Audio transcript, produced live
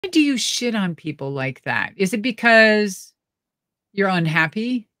do you shit on people like that? Is it because you're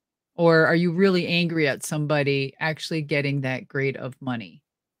unhappy? Or are you really angry at somebody actually getting that great of money?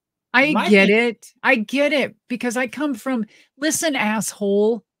 I My get thing, it. I get it because I come from, listen,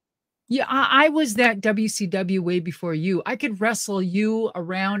 asshole. Yeah, I was that WCW way before you. I could wrestle you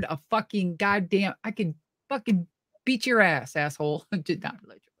around a fucking goddamn, I could fucking beat your ass, asshole. Did not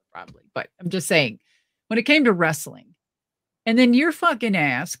literally, probably, but I'm just saying, when it came to wrestling, and then your fucking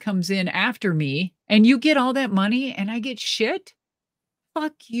ass comes in after me and you get all that money and I get shit.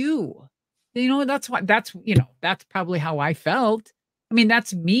 Fuck you. You know, that's what that's probably how I felt. I mean,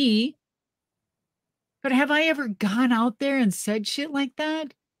 that's me. But have I ever gone out there and said shit like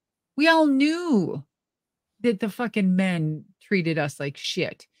that? We all knew that the fucking men treated us like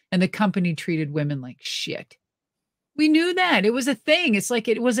shit and the company treated women like shit. We knew that. It was a thing. It's like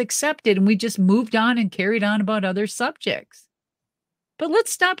it was accepted and we just moved on and carried on about other subjects. But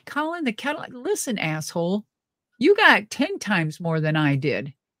let's stop calling the kettle. Listen, asshole, you got 10 times more than I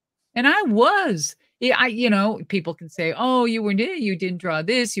did. And I was. Yeah, people can say, "Oh, you didn't draw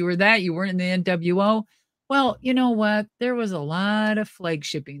this, you were that, you weren't in the NWO." Well, you know what? There was a lot of flag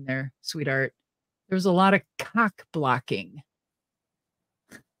shipping there, sweetheart. There was a lot of cock blocking.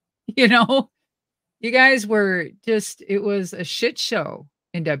 You know, you guys were just, it was a shit show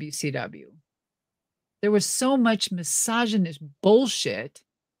in WCW. There was so much misogynist bullshit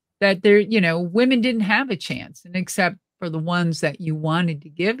that women didn't have a chance, and except for the ones that you wanted to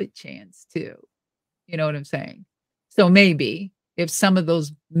give a chance to. You know what I'm saying? So maybe if some of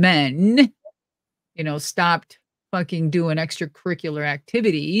those men, stopped fucking doing extracurricular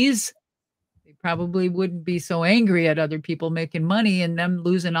activities, they probably wouldn't be so angry at other people making money and them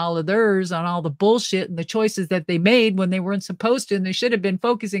losing all of theirs on all the bullshit and the choices that they made when they weren't supposed to. And they should have been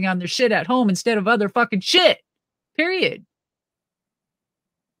focusing on their shit at home instead of other fucking shit. Period.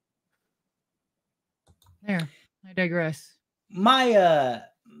 There. I digress.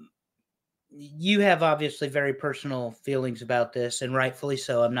 You have obviously very personal feelings about this, and rightfully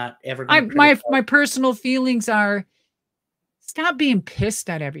so. I'm not ever going to criticize. My personal feelings are, stop being pissed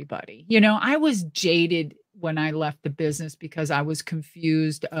at everybody. I was jaded when I left the business because I was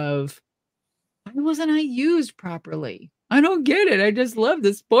confused of, why wasn't I used properly? I don't get it. I just love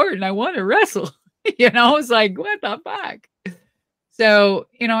the sport and I want to wrestle. It's like, what the fuck? So,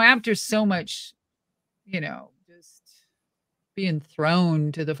 after so much, just being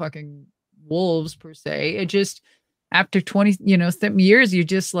thrown to the fucking wolves per se, it just, after 20, some years, you're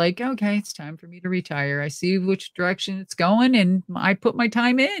just like, okay, it's time for me to retire. I see which direction it's going and I put my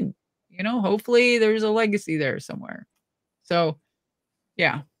time in. Hopefully there's a legacy there somewhere. So,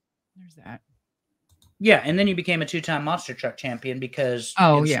 yeah, there's that. Yeah, and then you became a 2-time monster truck champion because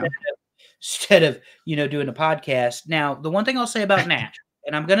instead of doing a podcast. Now, the one thing I'll say about Nash,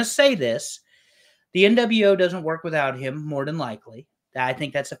 and I'm going to say this, the NWO doesn't work without him, more than likely. I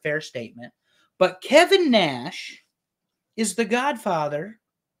think that's a fair statement. But Kevin Nash is the godfather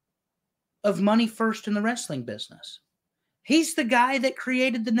of money first in the wrestling business. He's the guy that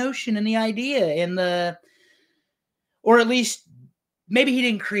created the notion and the idea or at least maybe he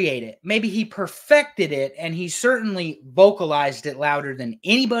didn't create it. Maybe he perfected it, and he certainly vocalized it louder than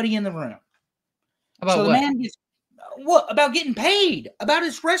anybody in the room. About so what? The man gets, about getting paid, about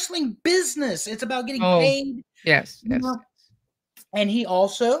his wrestling business. It's about getting paid. Yes. And he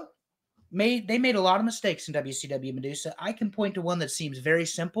also made a lot of mistakes in WCW Madusa. I can point to one that seems very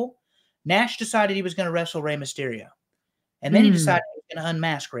simple. Nash decided he was going to wrestle Rey Mysterio. And then he decided he was going to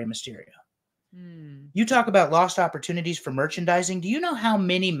unmask Rey Mysterio. You talk about lost opportunities for merchandising. Do you know how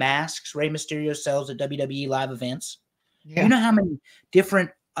many masks Rey Mysterio sells at WWE live events? Yeah. Do you know how many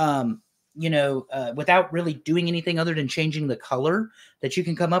different, without really doing anything other than changing the color that you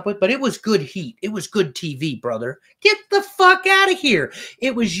can come up with? But it was good heat. It was good TV, brother. Get the fuck out of here.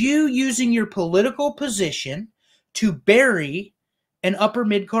 It was you using your political position to bury an upper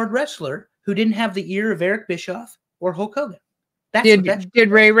mid-card wrestler who didn't have the ear of Eric Bischoff or Hulk Hogan.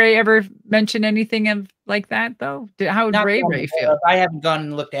 Did Ray ever mention anything of like that though? How would Ray feel? I haven't gone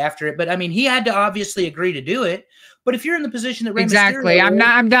and looked after it, but I mean, he had to obviously agree to do it. But if you're in the position that Rey exactly, Mysterio,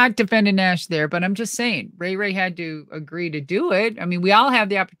 I'm not defending Nash there, but I'm just saying Ray had to agree to do it. I mean, we all have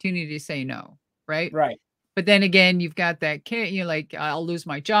the opportunity to say no, right? Right. But then again, you've got that kid. You're like, I'll lose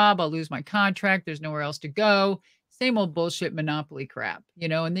my job, I'll lose my contract. There's nowhere else to go. Same old bullshit monopoly crap,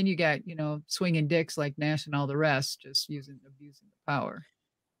 and then you got, swinging dicks like Nash and all the rest, just abusing the power.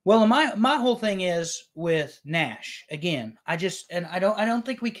 Well, my whole thing is with Nash again. I don't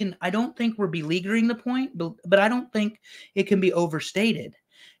think we're beleaguering the point, but I don't think it can be overstated.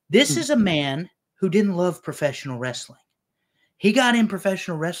 This is a man who didn't love professional wrestling. He got in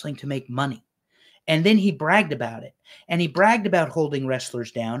professional wrestling to make money. And then he bragged about it. And he bragged about holding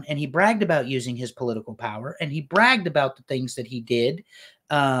wrestlers down. And he bragged about using his political power. And he bragged about the things that he did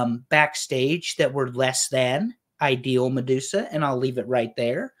backstage that were less than ideal Madusa. And I'll leave it right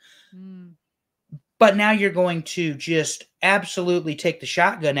there. Mm. But now you're going to just absolutely take the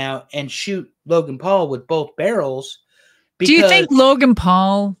shotgun out and shoot Logan Paul with both barrels. Do you think Logan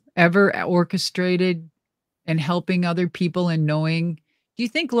Paul ever orchestrated and helping other people and knowing? Do you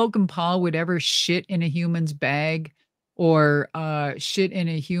think Logan Paul would ever shit in a human's bag or shit in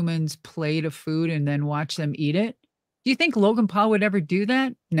a human's plate of food and then watch them eat it? Do you think Logan Paul would ever do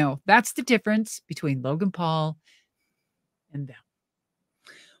that? No, that's the difference between Logan Paul and them.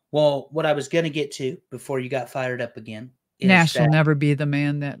 Well, what I was going to get to before you got fired up again is Nash will never be the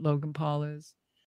man that Logan Paul is.